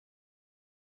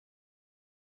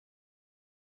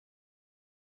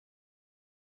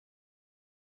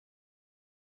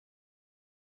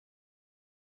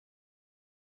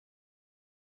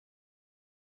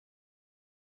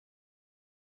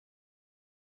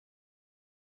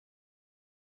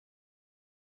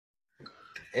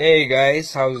Hey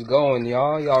guys, how's it going,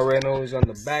 y'all? Y'all already know who's on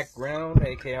the background,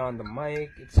 aka on the mic.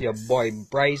 It's your boy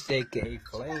Bryce, aka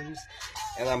Flames,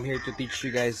 and I'm here to teach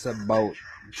you guys about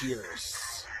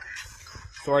gears.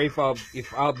 Sorry if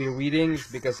I'll be reading, it's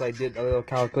because I did a little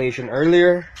calculation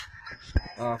earlier.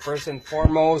 First and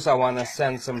foremost, I want to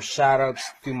send some shoutouts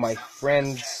to my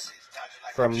friends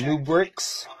from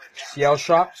noobworx, CL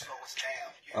Shop,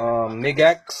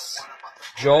 Migax,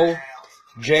 Joe,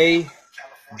 Jay,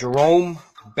 Jerome,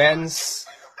 Benz,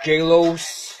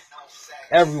 J-Los,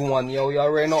 everyone, yo, y'all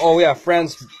already know. Oh yeah,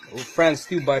 friends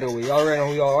too, by the way. Y'all already know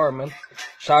who y'all are, man.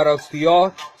 Shout outs to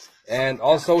y'all. And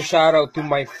also shout out to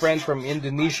my friend from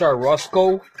Indonesia,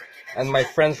 Roscoe. And my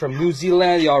friends from New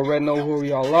Zealand, y'all already know who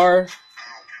y'all are.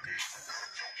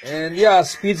 And yeah,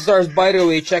 Speedstars, by the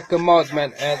way, check them out,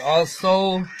 man. And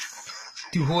also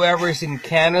to whoever's in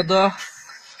Canada,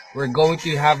 we're going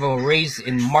to have a race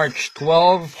in March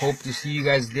 12. Hope to see you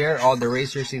guys there, all the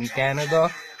racers in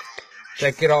Canada.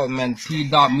 Check it out, man.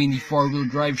 T.Mini 4-wheel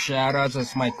drive shoutouts.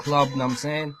 That's my club, know what I'm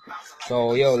saying?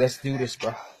 So, yo, let's do this,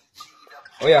 bro.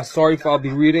 Oh, yeah, sorry if I'll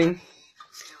be reading.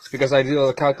 It's because I did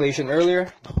a calculation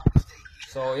earlier.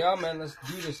 So, yeah, man, let's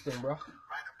do this thing, bro.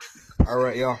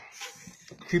 Alright, yo.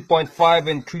 3.5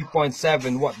 and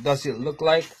 3.7. What does it look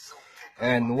like?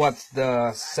 And what's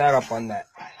the setup on that?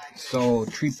 So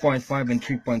 3.5 and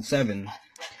 3.7.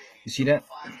 You see that?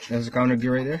 There's a counter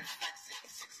gear right there.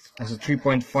 That's a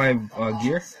 3.5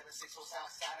 gear.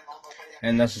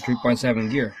 And that's a 3.7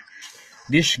 gear.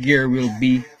 This gear will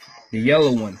be the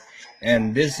yellow one.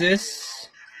 And this is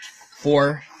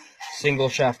for single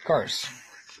shaft cars.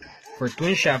 For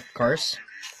twin shaft cars,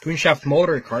 twin shaft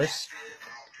motor cars,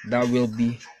 that will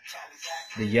be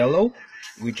the yellow,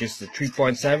 which is the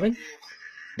 3.7.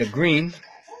 The green,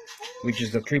 which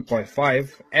is the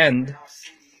 3.5, and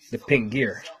the pink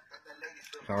gear.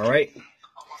 Alright,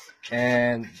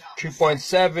 and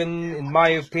 3.7, in my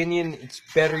opinion, it's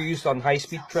better used on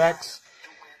high-speed tracks,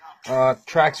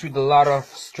 tracks with a lot of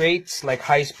straights, like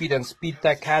high-speed and speed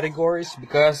tech categories,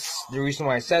 because the reason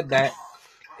why I said that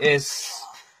is,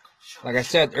 like I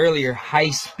said earlier,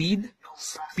 high-speed,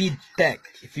 speed tech.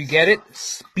 If you get it,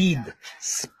 speed.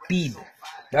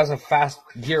 That's a fast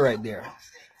gear right there.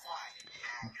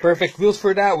 Perfect wheels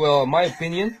for that, well, in my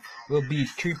opinion, will be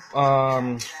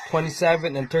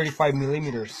 27 and 35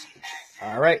 millimeters.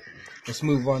 Alright, let's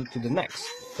move on to the next.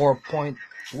 4.1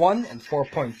 and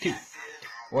 4.2.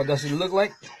 What does it look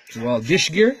like? Well, this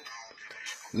gear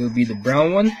will be the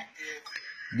brown one.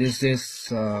 This is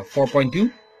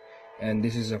 4.2, and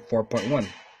this is a 4.1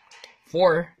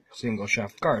 for single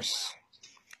shaft cars.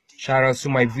 Shout out to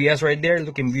my VS right there,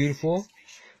 looking beautiful.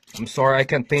 I'm sorry I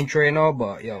can't paint right now,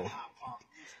 but yo,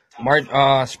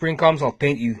 spring comes, I'll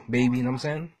paint you, baby, you know what I'm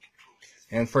saying?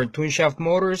 And for twin shaft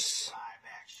motors,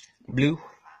 blue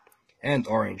and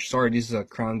orange. Sorry, this is a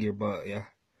crown gear, but yeah.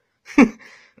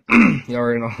 You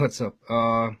already know what's up.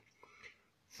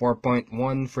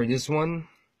 4.1 for this one,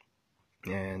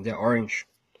 and yeah, orange.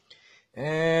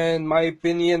 And my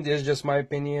opinion, this is just my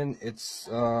opinion, it's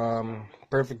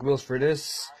perfect wheels for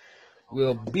this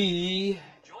will be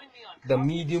the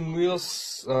medium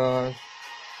wheels,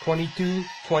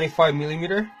 25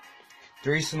 millimeter.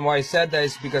 The reason why I said that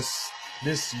is because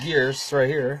this gears right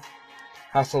here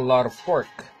has a lot of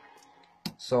torque,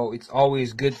 so it's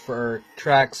always good for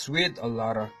tracks with a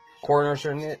lot of corners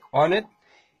on it,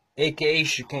 aka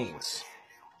chicanes.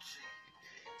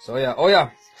 So yeah, oh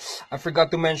yeah, I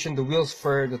forgot to mention the wheels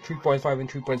for the 3.5 and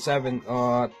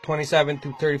 3.7. 27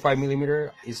 to 35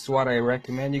 millimeter is what I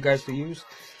recommend you guys to use,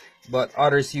 but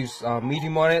others use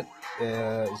medium on it.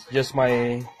 It's just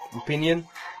my opinion.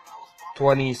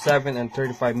 27 and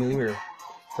 35 millimeter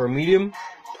for medium,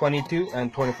 22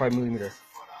 and 25 millimeter.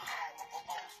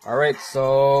 Alright,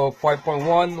 so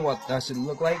 5.1, what does it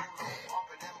look like?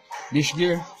 This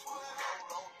gear,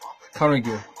 counter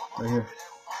gear right here,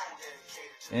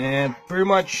 and pretty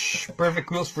much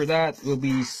perfect wheels for that will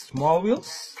be small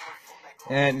wheels,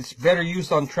 and it's better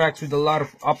used on tracks with a lot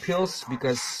of uphills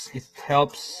because it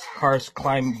helps cars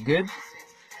climb good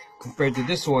compared to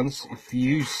this ones. If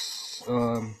you use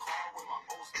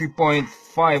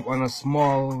 3.5 on a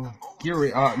small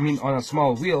gear, on a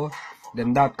small wheel,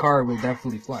 then that car will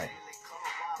definitely fly.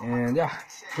 And yeah,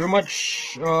 pretty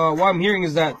much what I'm hearing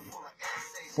is that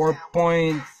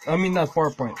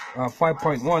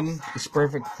 5.1 is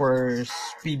perfect for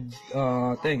speed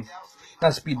thing.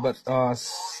 Not speed, but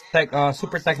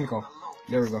super technical.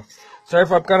 There we go. Sorry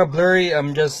if I'm kind of blurry,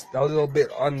 I'm just a little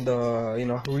bit on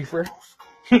the, reefer.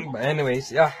 But anyways,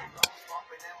 yeah,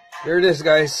 there it is,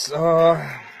 guys.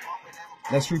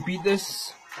 Let's repeat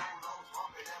this.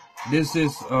 This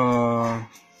is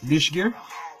dish gear,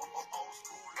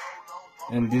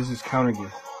 and this is counter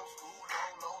gear.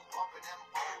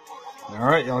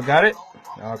 Alright, y'all got it?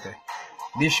 Okay.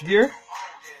 Dish gear,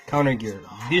 counter gear.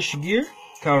 Dish gear,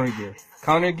 counter gear.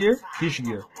 Counter gear, dish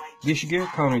gear. Dish gear,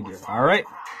 counter gear. Alright.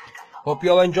 Hope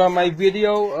y'all enjoy my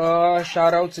video.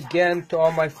 Shout outs again to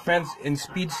all my friends in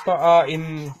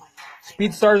Speedstars,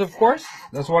 of course.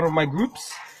 That's one of my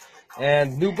groups.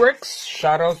 And noobworx.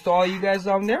 Shout outs to all you guys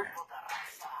down there.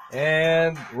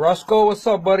 And Roscoe, what's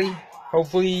up, buddy?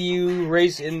 Hopefully you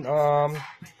race in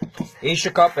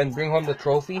Asia Cup and bring home the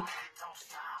trophy.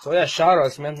 So yeah, shout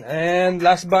outs, man. And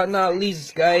last but not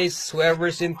least, guys,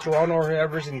 whoever's in Toronto or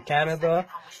whoever's in Canada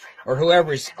or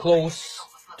whoever is close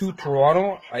to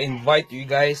Toronto, I invite you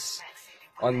guys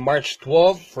on March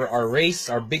 12th for our race,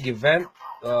 our big event.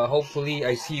 Hopefully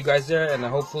I see you guys there, and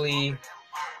hopefully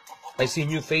I see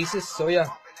new faces. So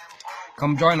yeah,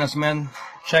 come join us, man.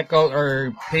 Check out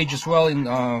our page as well in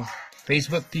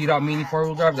Facebook, T.Mini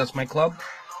 4-wheel drive. That's my club.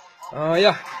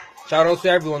 Yeah, shout out to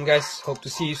everyone, guys. Hope to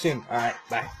see you soon. Alright,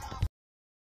 bye.